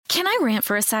Can I rant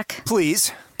for a sec?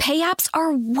 Please. Pay apps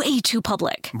are way too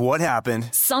public. What happened?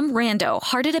 Some rando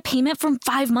hearted a payment from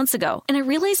 5 months ago, and I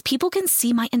realized people can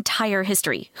see my entire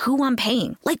history, who I'm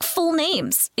paying, like full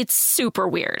names. It's super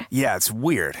weird. Yeah, it's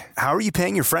weird. How are you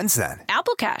paying your friends then?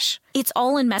 Apple Cash. It's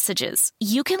all in messages.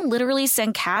 You can literally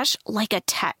send cash like a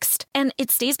text, and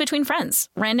it stays between friends.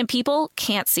 Random people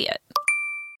can't see it.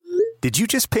 Did you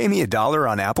just pay me $1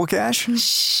 on Apple Cash?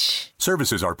 Shh.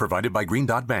 Services are provided by Green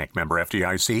Dot Bank. Member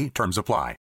FDIC. Terms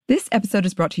apply. This episode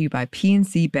is brought to you by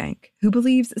PNC Bank, who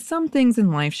believes some things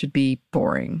in life should be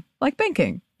boring, like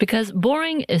banking. Because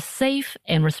boring is safe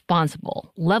and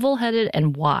responsible, level-headed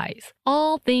and wise.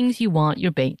 All things you want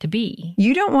your bank to be.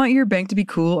 You don't want your bank to be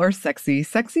cool or sexy.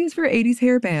 Sexy is for 80s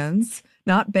hair bands,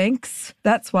 not banks.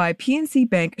 That's why PNC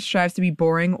Bank strives to be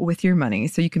boring with your money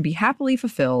so you can be happily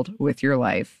fulfilled with your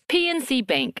life. PNC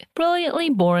Bank,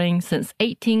 brilliantly boring since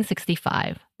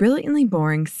 1865. Brilliantly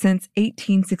Boring Since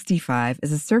 1865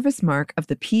 is a service mark of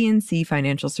the PNC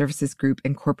Financial Services Group,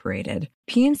 Incorporated.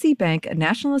 PNC Bank, a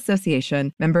National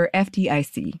Association, member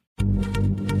FDIC.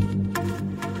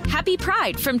 Happy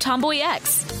Pride from Tomboy X,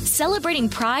 celebrating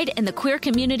pride and the queer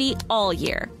community all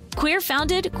year. Queer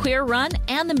founded, queer run,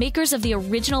 and the makers of the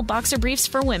original boxer briefs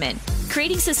for women,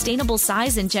 creating sustainable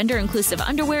size and gender inclusive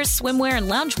underwear, swimwear, and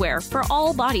loungewear for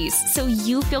all bodies so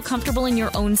you feel comfortable in your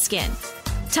own skin.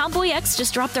 Tomboy X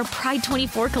just dropped their Pride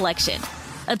 24 collection.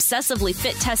 Obsessively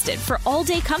fit tested for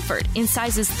all-day comfort in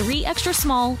sizes 3 extra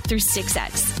small through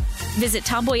 6X. Visit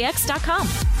tomboyx.com.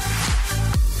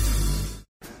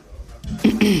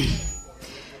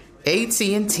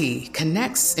 AT&T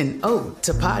connects an ode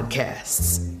to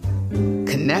podcasts.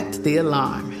 Connect the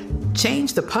alarm.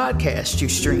 Change the podcast you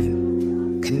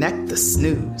stream. Connect the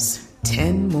snooze.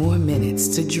 10 more minutes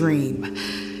to dream.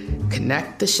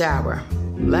 Connect the shower.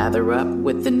 Lather up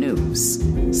with the news,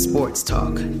 sports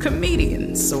talk,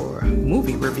 comedians, or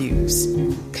movie reviews.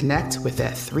 Connect with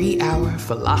that 3-hour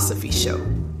philosophy show.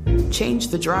 Change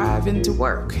the drive into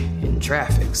work in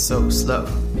traffic so slow.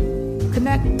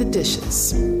 Connect the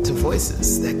dishes to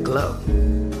voices that glow.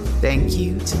 Thank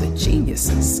you to the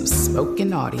geniuses of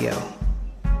spoken audio.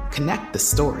 Connect the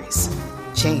stories.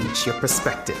 Change your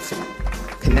perspective.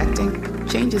 Connecting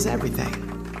changes everything.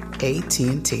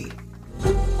 AT&T.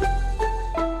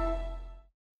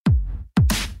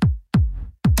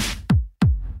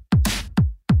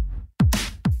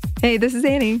 Hey, this is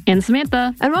Annie. And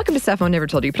Samantha. And welcome to Stuff Mom Never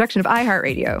Told You, production of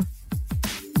iHeartRadio.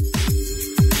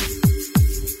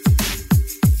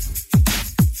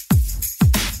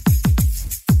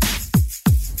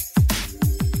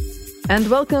 And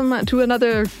welcome to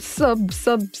another sub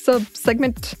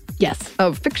segment Yes.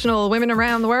 of fictional women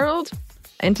around the world.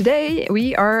 And today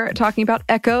we are talking about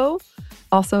Echo,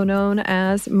 also known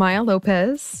as Maya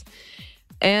Lopez.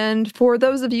 And for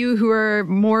those of you who are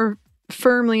more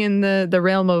firmly in the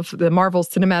realm of the Marvel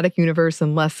Cinematic Universe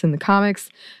and less in the comics,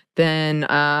 then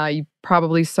you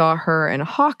probably saw her in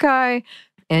Hawkeye.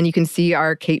 And you can see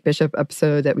our Kate Bishop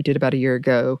episode that we did about a year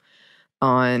ago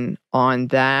on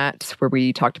that, where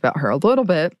we talked about her a little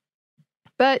bit.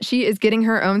 But she is getting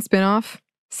her own spinoff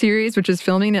series, which is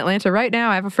filming in Atlanta right now.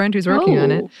 I have a friend who's working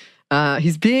on it.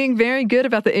 He's being very good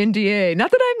about the NDA. Not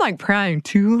that I'm like prying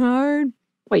too hard.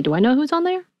 Wait, do I know who's on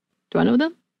there? Do I know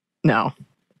them? No,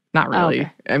 not really. Oh,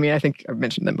 okay. I mean, I think I've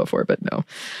mentioned them before, but no.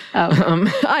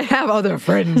 Oh. I have other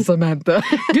friends, Samantha.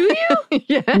 Do you?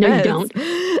 Yes. No, you don't.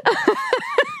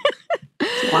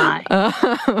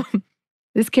 Why?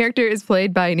 This character is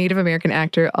played by Native American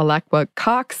actor Alaqua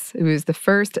Cox, who is the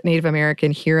first Native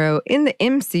American hero in the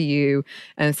MCU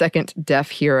and second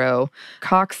deaf hero.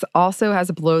 Cox also has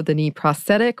a below-the-knee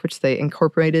prosthetic, which they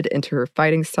incorporated into her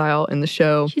fighting style in the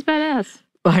show. She's badass.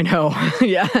 I know.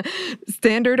 Yeah.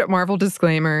 Standard Marvel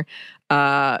disclaimer.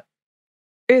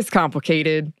 It's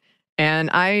complicated. And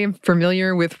I am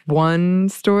familiar with one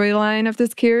storyline of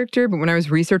this character, but when I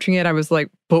was researching it, I was like,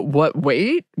 but what?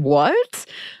 Wait, what?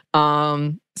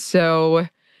 So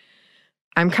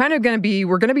I'm kind of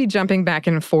we're going to be jumping back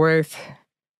and forth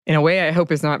in a way I hope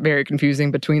is not very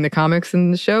confusing between the comics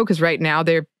and the show, because right now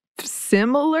they're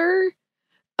similar.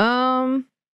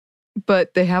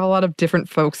 But they have a lot of different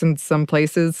folks in some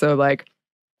places. So like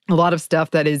a lot of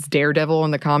stuff that is Daredevil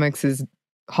in the comics is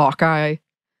Hawkeye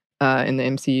in the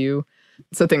MCU.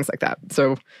 So things like that.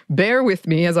 So bear with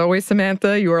me. As always,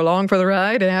 Samantha, you are along for the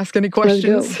ride and ask any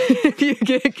questions if you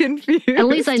get confused. At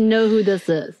least I know who this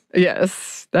is.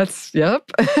 Yes, yep.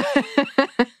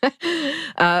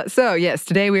 So yes,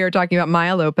 today we are talking about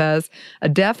Maya Lopez, a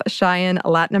deaf Cheyenne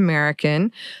Latin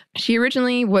American. She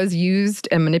originally was used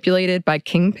and manipulated by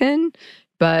Kingpin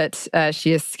but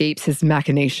she escapes his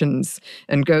machinations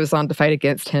and goes on to fight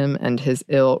against him and his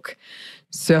ilk.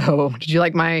 So, did you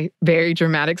like my very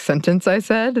dramatic sentence I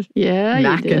said? Yeah,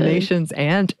 machinations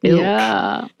and ilk.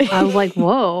 Yeah. I was like,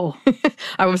 whoa.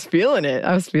 I was feeling it.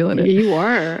 You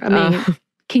were. I mean,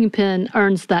 Kingpin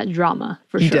earns that drama,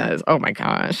 for sure. He does. Oh my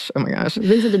gosh.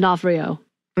 Vincent D'Onofrio.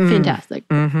 Fantastic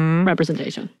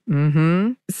representation.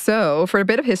 So, for a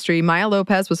bit of history, Maya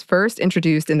Lopez was first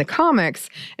introduced in the comics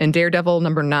in Daredevil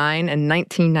 #9 in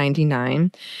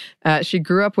 1999. She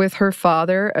grew up with her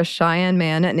father, a Cheyenne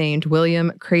man named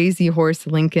William Crazy Horse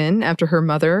Lincoln, after her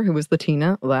mother, who was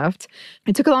Latina, left.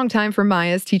 It took a long time for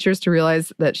Maya's teachers to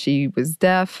realize that she was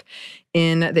deaf.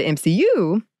 In the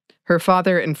MCU, her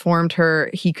father informed her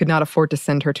he could not afford to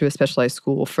send her to a specialized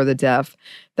school for the deaf,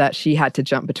 that she had to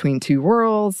jump between two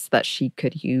worlds, that she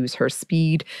could use her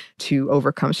speed to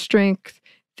overcome strength,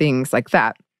 things like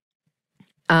that.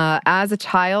 As a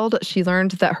child, she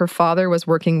learned that her father was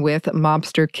working with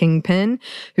mobster Kingpin,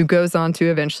 who goes on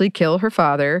to eventually kill her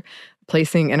father,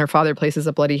 and her father places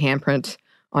a bloody handprint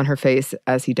on her face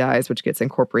as he dies, which gets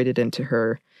incorporated into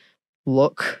her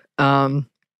look.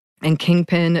 And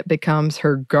Kingpin becomes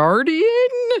her guardian.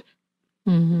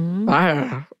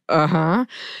 And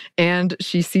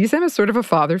she sees him as sort of a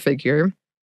father figure.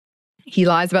 He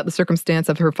lies about the circumstance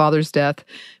of her father's death,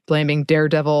 blaming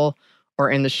Daredevil,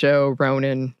 or in the show,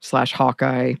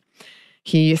 Ronin/Hawkeye.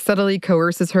 He subtly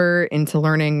coerces her into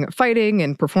learning fighting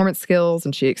and performance skills,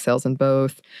 and she excels in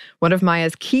both. One of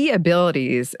Maya's key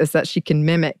abilities is that she can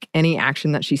mimic any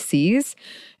action that she sees.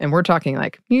 And we're talking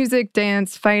like music,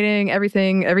 dance, fighting,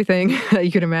 everything that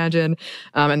you could imagine.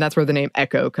 And that's where the name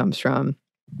Echo comes from.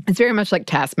 It's very much like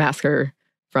Taskmaster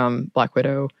from Black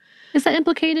Widow. Is that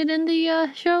implicated in the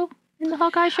show, in the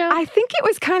Hawkeye show? I think it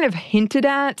was kind of hinted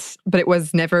at, but it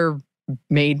was never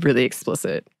made really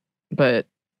explicit. But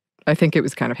I think it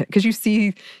was kind of, because you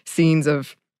see scenes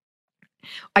of,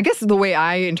 I guess the way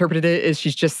I interpreted it is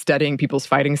she's just studying people's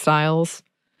fighting styles.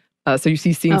 So you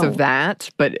see scenes of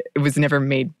that, but it was never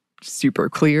made super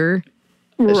clear.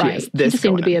 Right. She just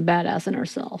seemed to be a badass in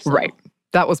herself. So. Right.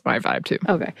 That was my vibe too.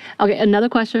 Okay, another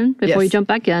question before you jump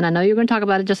back in. I know you're going to talk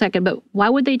about it in just a second, but why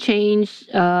would they change,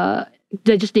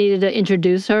 they just needed to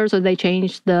introduce her, so they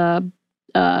changed the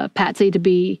Patsy to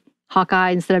be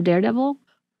Hawkeye instead of Daredevil?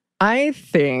 I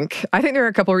think there are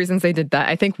a couple of reasons they did that.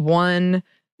 I think one,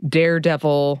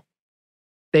 Daredevil,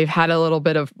 they've had a little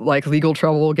bit of like legal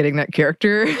trouble getting that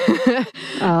character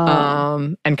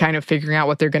and kind of figuring out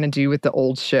what they're going to do with the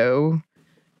old show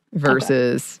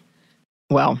versus,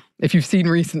 well, if you've seen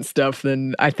recent stuff,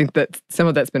 then I think that some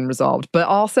of that's been resolved. But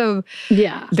also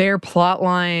their plot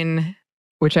line,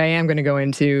 which I am going to go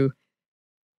into,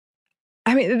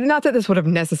 I mean, not that this would have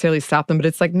necessarily stopped them, but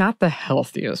it's like not the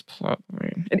healthiest plot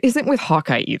line. It isn't with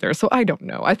Hawkeye either, so I don't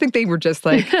know. I think they were just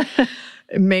like,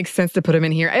 it makes sense to put him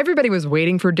in here. Everybody was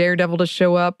waiting for Daredevil to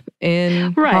show up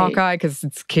in Hawkeye because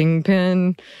it's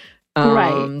Kingpin.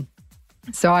 Right.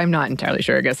 So I'm not entirely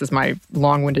sure, I guess is my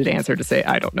long-winded answer to say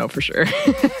I don't know for sure.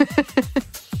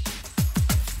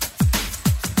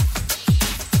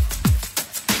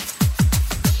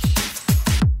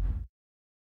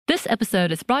 This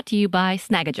episode is brought to you by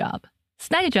Snagajob.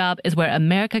 Snagajob is where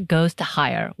America goes to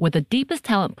hire, with the deepest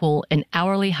talent pool in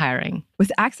hourly hiring.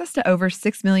 With access to over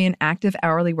 6 million active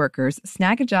hourly workers,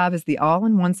 Snagajob is the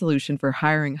all-in-one solution for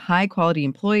hiring high-quality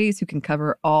employees who can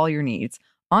cover all your needs.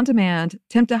 On demand,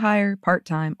 temp to hire,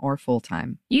 part-time, or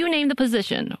full-time. You name the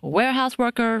position: warehouse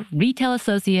worker, retail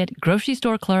associate, grocery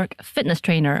store clerk, fitness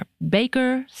trainer,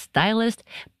 baker, stylist,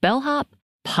 bellhop,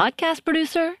 podcast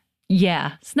producer.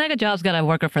 Yeah, Snagajob's got a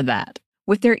worker for that.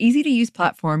 With their easy-to-use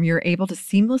platform, you're able to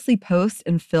seamlessly post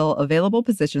and fill available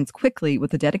positions quickly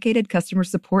with a dedicated customer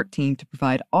support team to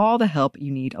provide all the help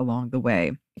you need along the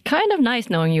way. Kind of nice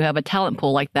knowing you have a talent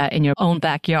pool like that in your own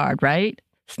backyard, right?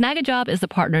 Snagajob is the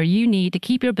partner you need to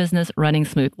keep your business running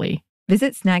smoothly.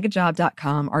 Visit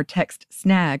snagajob.com or text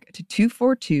SNAG to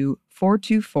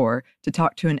 242-424 to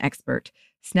talk to an expert.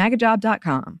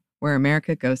 Snagajob.com, where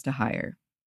America goes to hire.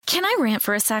 Can I rant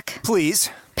for a sec? Please.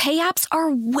 Pay apps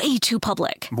are way too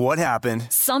public. What happened?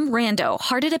 Some rando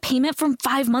hearted a payment from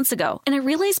 5 months ago, and I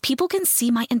realized people can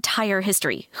see my entire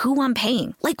history, who I'm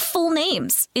paying, like full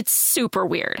names. It's super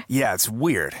weird. Yeah, it's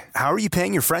weird. How are you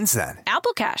paying your friends then?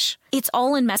 Apple Cash. It's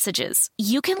all in messages.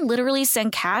 You can literally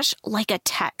send cash like a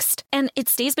text, and it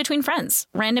stays between friends.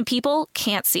 Random people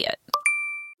can't see it.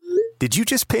 Did you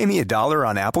just pay me $1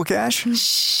 on Apple Cash?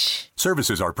 Shh.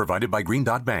 Services are provided by Green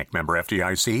Dot Bank. Member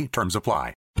FDIC. Terms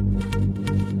apply.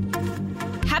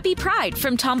 Happy Pride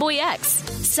from Tomboy X,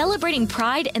 celebrating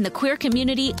pride and the queer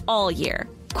community all year.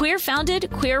 Queer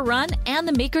founded, Queer run, and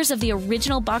the makers of the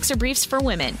original boxer briefs for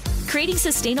women, creating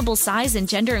sustainable size and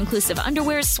gender inclusive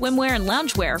underwear, swimwear, and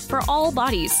loungewear for all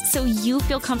bodies so you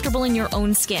feel comfortable in your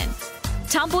own skin.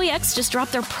 Tomboy X just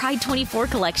dropped their Pride 24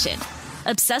 collection.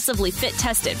 Obsessively fit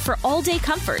tested for all day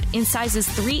comfort in sizes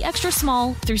 3 extra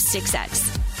small through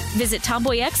 6X. Visit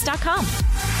tomboyx.com.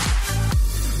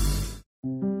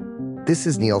 This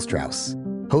is Neil Strauss,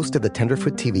 host of the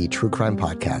Tenderfoot TV true crime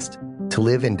podcast, To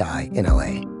Live and Die in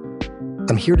LA.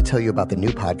 I'm here to tell you about the new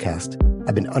podcast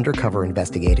I've been undercover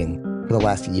investigating for the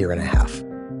last year and a half.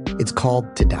 It's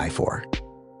called To Die For.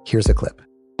 Here's a clip.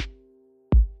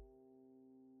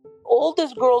 All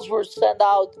these girls were sent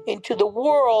out into the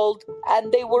world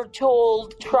and they were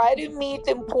told, try to meet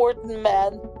important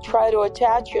men, try to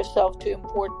attach yourself to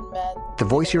important men. The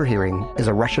voice you're hearing is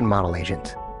a Russian model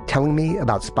agent telling me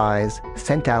about spies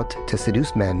sent out to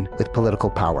seduce men with political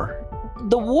power.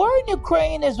 The war in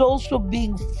Ukraine is also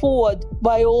being fought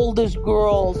by all these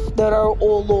girls that are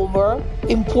all over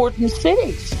important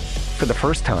cities. For the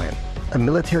first time, a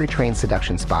military-trained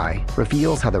seduction spy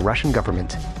reveals how the Russian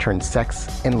government turned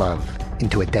sex and love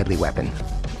into a deadly weapon.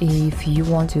 If you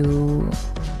want to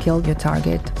kill your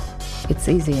target, it's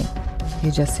easy.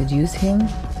 You just seduce him,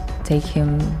 take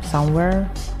him somewhere,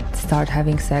 start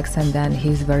having sex, and then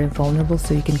he's very vulnerable,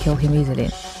 so you can kill him easily.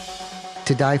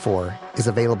 To Die For is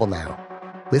available now.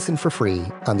 Listen for free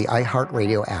on the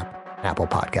iHeartRadio app, Apple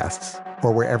Podcasts,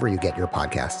 or wherever you get your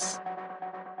podcasts.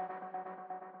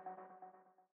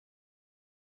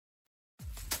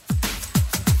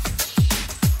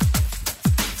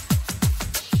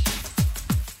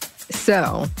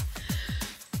 So,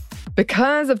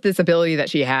 because of this ability that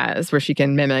she has, where she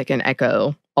can mimic and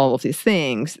echo all of these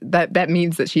things, that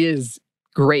means that she is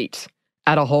great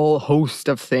at a whole host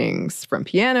of things, from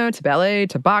piano to ballet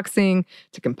to boxing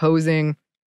to composing,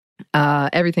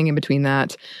 everything in between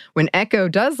that. When Echo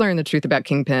does learn the truth about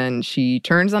Kingpin, she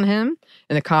turns on him.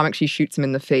 In the comic, she shoots him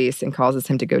in the face and causes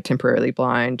him to go temporarily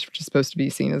blind, which is supposed to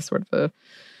be seen as sort of a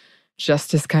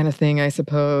justice kind of thing, I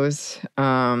suppose.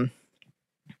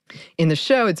 In the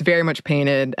show, it's very much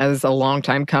painted as a long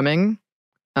time coming,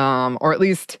 or at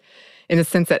least in the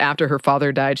sense that after her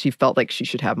father died, she felt like she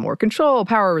should have more control,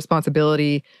 power,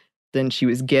 responsibility than she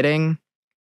was getting.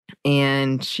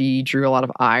 And she drew a lot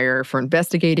of ire for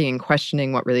investigating and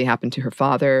questioning what really happened to her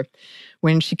father.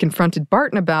 When she confronted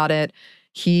Barton about it,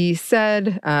 he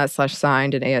said,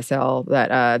 /signed in ASL,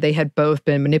 that they had both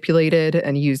been manipulated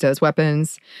and used as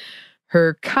weapons.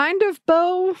 Her kind of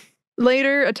beau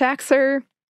later attacks her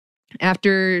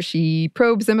after she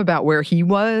probes him about where he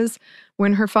was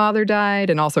when her father died,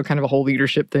 and also kind of a whole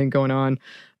leadership thing going on,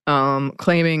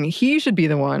 claiming he should be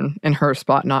the one in her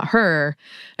spot, not her.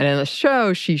 And in the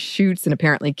show, she shoots and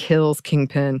apparently kills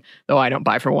Kingpin, though I don't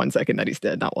buy for 1 second that he's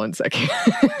dead, not 1 second.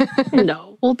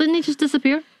 No. Well, didn't he just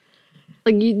disappear?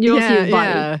 Like, you don't see his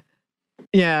body.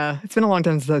 Yeah. It's been a long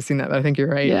time since I've seen that, but I think you're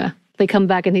right. Yeah. They come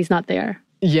back and he's not there.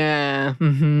 Yeah.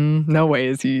 Mm-hmm. No way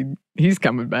is he's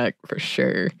coming back for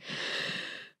sure.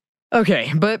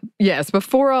 Okay, but yes,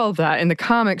 before all of that, in the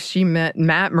comics, she met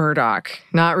Matt Murdock,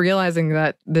 not realizing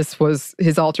that this was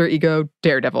his alter ego,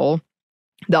 Daredevil,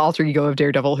 the alter ego of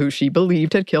Daredevil, who she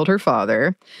believed had killed her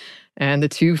father. And the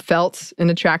two felt an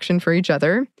attraction for each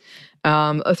other.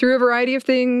 Through a variety of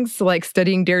things, like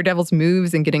studying Daredevil's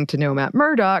moves and getting to know Matt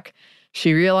Murdock,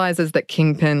 she realizes that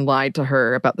Kingpin lied to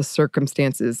her about the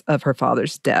circumstances of her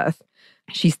father's death.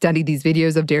 She studied these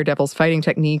videos of Daredevil's fighting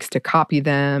techniques to copy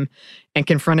them and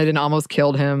confronted and almost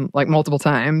killed him like multiple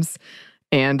times.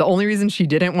 And the only reason she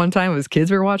didn't one time was kids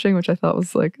were watching, which I thought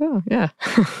was like, oh, yeah,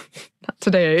 not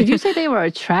today. Did you say they were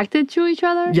attracted to each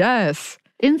other? Yes.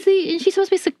 Isn't she supposed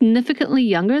to be significantly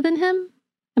younger than him?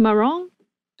 Am I wrong?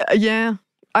 Yeah.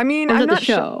 I mean, I'm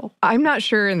not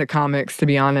sure in the comics, to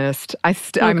be honest. I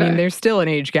mean, there's still an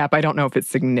age gap. I don't know if it's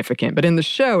significant, but in the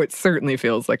show, it certainly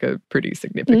feels like a pretty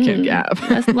significant gap.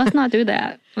 Let's not do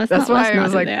that. That's why I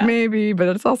was like, maybe, but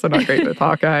it's also not great with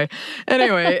Hawkeye.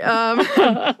 Anyway,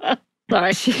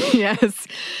 sorry. Yes,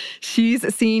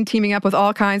 she's seen teaming up with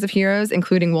all kinds of heroes,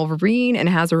 including Wolverine, and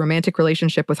has a romantic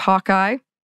relationship with Hawkeye.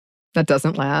 That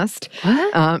doesn't last.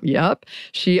 What? Yep.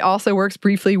 She also works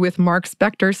briefly with Mark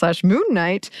Spector / Moon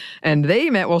Knight, and they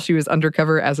met while she was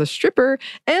undercover as a stripper,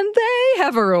 and they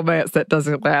have a romance that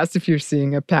doesn't last, if you're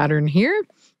seeing a pattern here.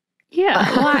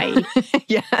 Yeah, why?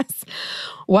 Yes.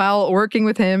 While working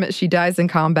with him, she dies in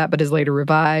combat but is later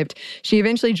revived. She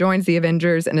eventually joins the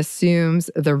Avengers and assumes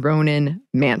the Ronin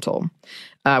mantle.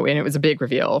 And it was a big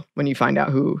reveal when you find out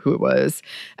who it was.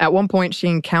 At one point, she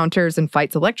encounters and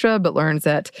fights Elektra, but learns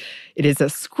that it is a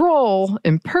Skrull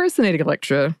impersonating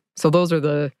Elektra. So those are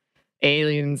the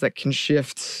aliens that can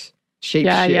shapeshift.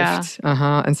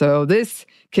 And so this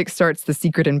kickstarts the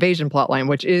Secret Invasion plotline,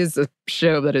 which is a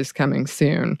show that is coming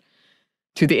soon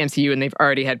to the MCU, and they've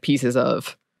already had pieces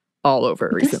of all over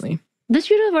recently. This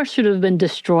universe should have been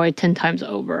destroyed 10 times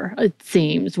over, it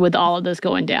seems, with all of this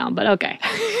going down, but okay.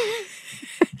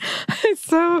 It's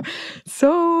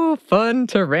so fun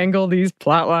to wrangle these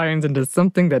plot lines into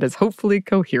something that is hopefully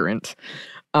coherent.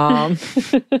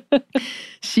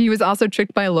 She was also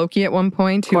tricked by Loki at one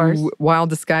point, who, while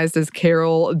disguised as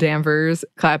Carol Danvers,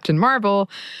 Captain Marvel,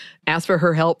 asked for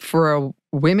her help for a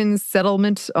women's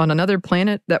settlement on another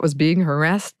planet that was being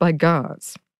harassed by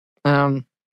gods.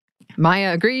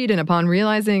 Maya agreed, and upon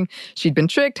realizing she'd been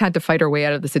tricked, had to fight her way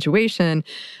out of the situation.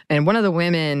 And one of the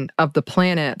women of the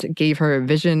planet gave her a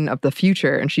vision of the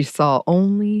future, and she saw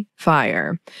only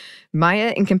fire.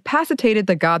 Maya incapacitated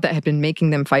the god that had been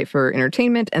making them fight for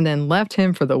entertainment, and then left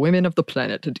him for the women of the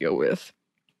planet to deal with.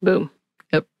 Boom.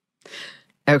 Yep.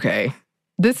 Okay.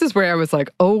 This is where I was like,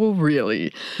 oh, really?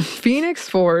 Phoenix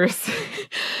Force.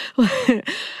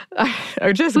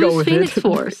 I just go with Phoenix it.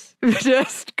 Force?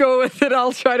 Just go with it.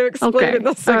 I'll try to explain it in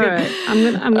a second. All right.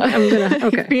 I'm gonna.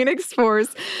 Okay. Phoenix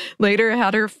Force later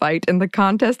had her fight in the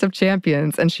Contest of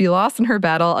Champions, and she lost in her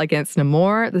battle against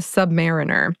Namor the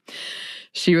Submariner.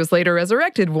 She was later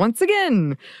resurrected once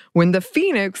again when the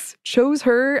Phoenix chose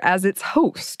her as its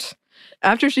host.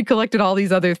 After she collected all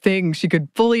these other things, she could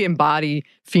fully embody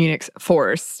Phoenix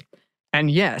Force.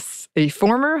 And yes, a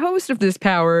former host of this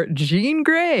power, Jean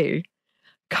Grey,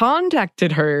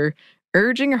 contacted her,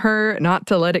 urging her not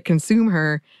to let it consume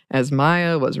her, as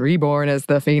Maya was reborn as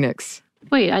the Phoenix.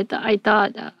 Wait, I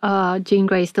thought Jean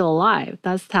Grey's still alive.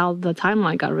 That's how the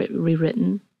timeline got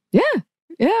rewritten. Yeah.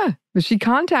 But she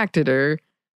contacted her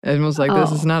and was like,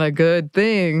 this is not a good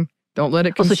thing. Don't let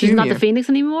it consume you. So she's not the Phoenix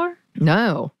anymore?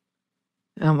 No.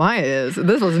 Now Maya is.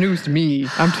 This was news to me.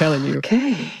 I'm telling you.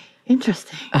 Okay.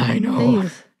 Interesting. I know.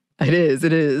 Thanks.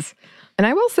 It is. And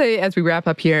I will say, as we wrap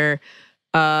up here,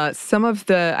 some of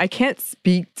the, I can't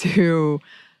speak to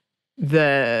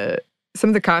some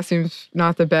of the costumes,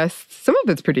 not the best. Some of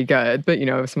it's pretty good, but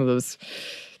some of those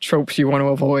tropes you want to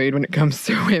avoid when it comes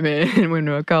to women and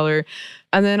women of color.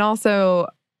 And then also,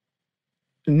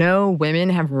 no women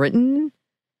have written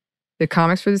the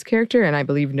comics for this character, and I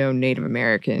believe no Native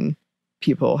American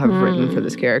people have written for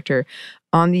this character.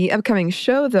 On the upcoming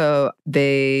show, though,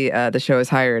 the show has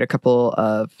hired a couple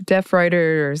of deaf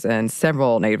writers and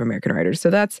several Native American writers.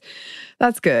 So that's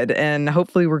good. And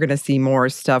hopefully we're going to see more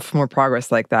stuff, more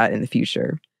progress like that in the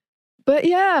future. But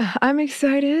yeah, I'm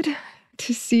excited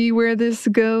to see where this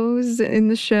goes in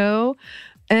the show.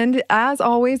 And as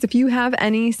always, if you have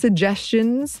any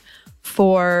suggestions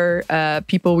for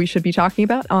people we should be talking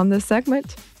about on this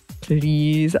segment,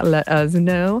 please let us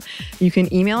know. You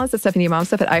can email us at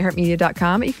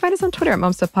stephaniemomstuff@iheartmedia.com. You can find us on Twitter at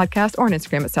momstuffpodcast or on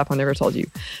Instagram at Stuff I Never Told You.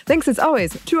 Thanks as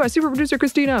always to our super producer,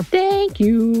 Christina. Thank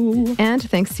you. And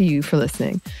thanks to you for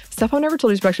listening. Stuff I Never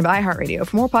Told You is a production by iHeartRadio.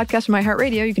 For more podcasts from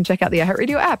iHeartRadio, you can check out the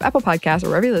iHeartRadio app, Apple Podcasts, or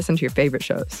wherever you listen to your favorite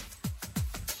shows.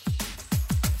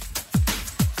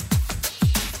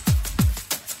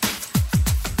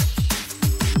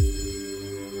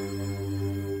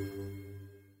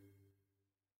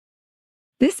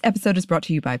 This episode is brought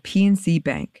to you by PNC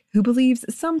Bank, who believes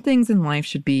some things in life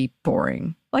should be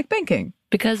boring, like banking.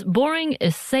 Because boring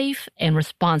is safe and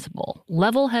responsible,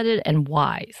 level-headed and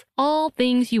wise. All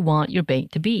things you want your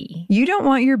bank to be. You don't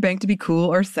want your bank to be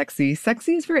cool or sexy.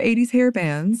 Sexy is for 80s hair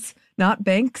bands, not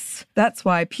banks. That's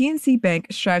why PNC Bank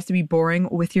strives to be boring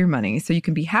with your money so you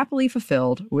can be happily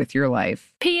fulfilled with your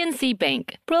life. PNC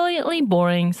Bank, brilliantly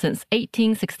boring since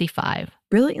 1865.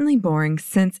 Brilliantly Boring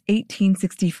Since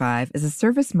 1865 is a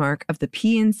service mark of the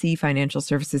PNC Financial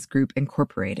Services Group,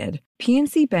 Incorporated.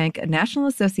 PNC Bank, a National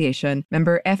Association,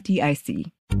 member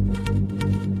FDIC.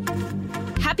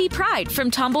 Happy Pride from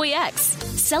Tomboy X,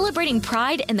 celebrating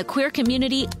pride and the queer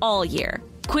community all year.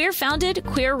 Queer founded,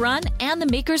 queer run, and the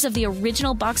makers of the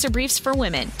original boxer briefs for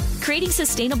women, creating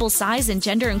sustainable size and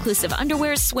gender inclusive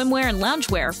underwear, swimwear, and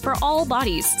loungewear for all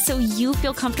bodies so you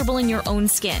feel comfortable in your own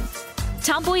skin.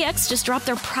 Tomboy X just dropped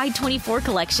their Pride 24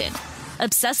 collection.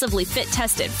 Obsessively fit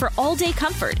tested for all-day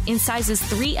comfort in sizes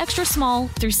 3 extra small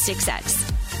through 6X.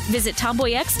 Visit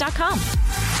tomboyx.com.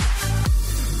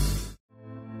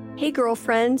 Hey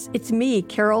girlfriends, it's me,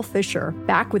 Carol Fisher,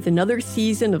 back with another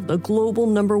season of the global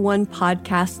 #1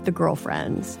 podcast, The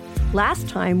Girlfriends. Last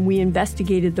time, we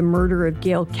investigated the murder of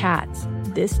Gail Katz.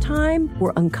 This time,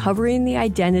 we're uncovering the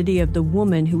identity of the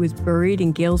woman who was buried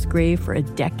in Gail's grave for a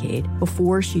decade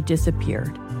before she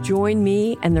disappeared. Join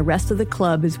me and the rest of the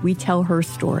club as we tell her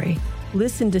story.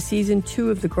 Listen to season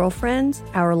 2 of The Girlfriends,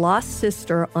 Our Lost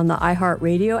Sister on the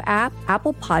iHeartRadio app,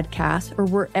 Apple Podcasts, or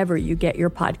wherever you get your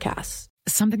podcasts.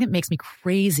 Something that makes me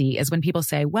crazy is when people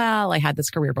say, well, I had this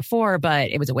career before, but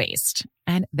it was a waste.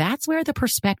 And that's where the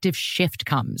perspective shift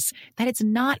comes, that it's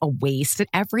not a waste, that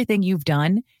everything you've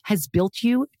done has built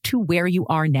you to where you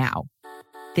are now.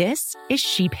 This is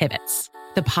She Pivots,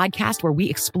 the podcast where we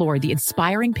explore the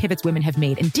inspiring pivots women have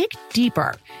made and dig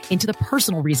deeper into the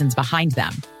personal reasons behind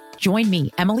them. Join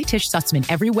me, Emily Tish Sussman,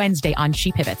 every Wednesday on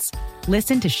She Pivots.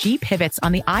 Listen to She Pivots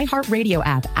on the iHeartRadio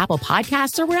app, Apple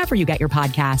Podcasts, or wherever you get your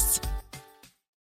podcasts.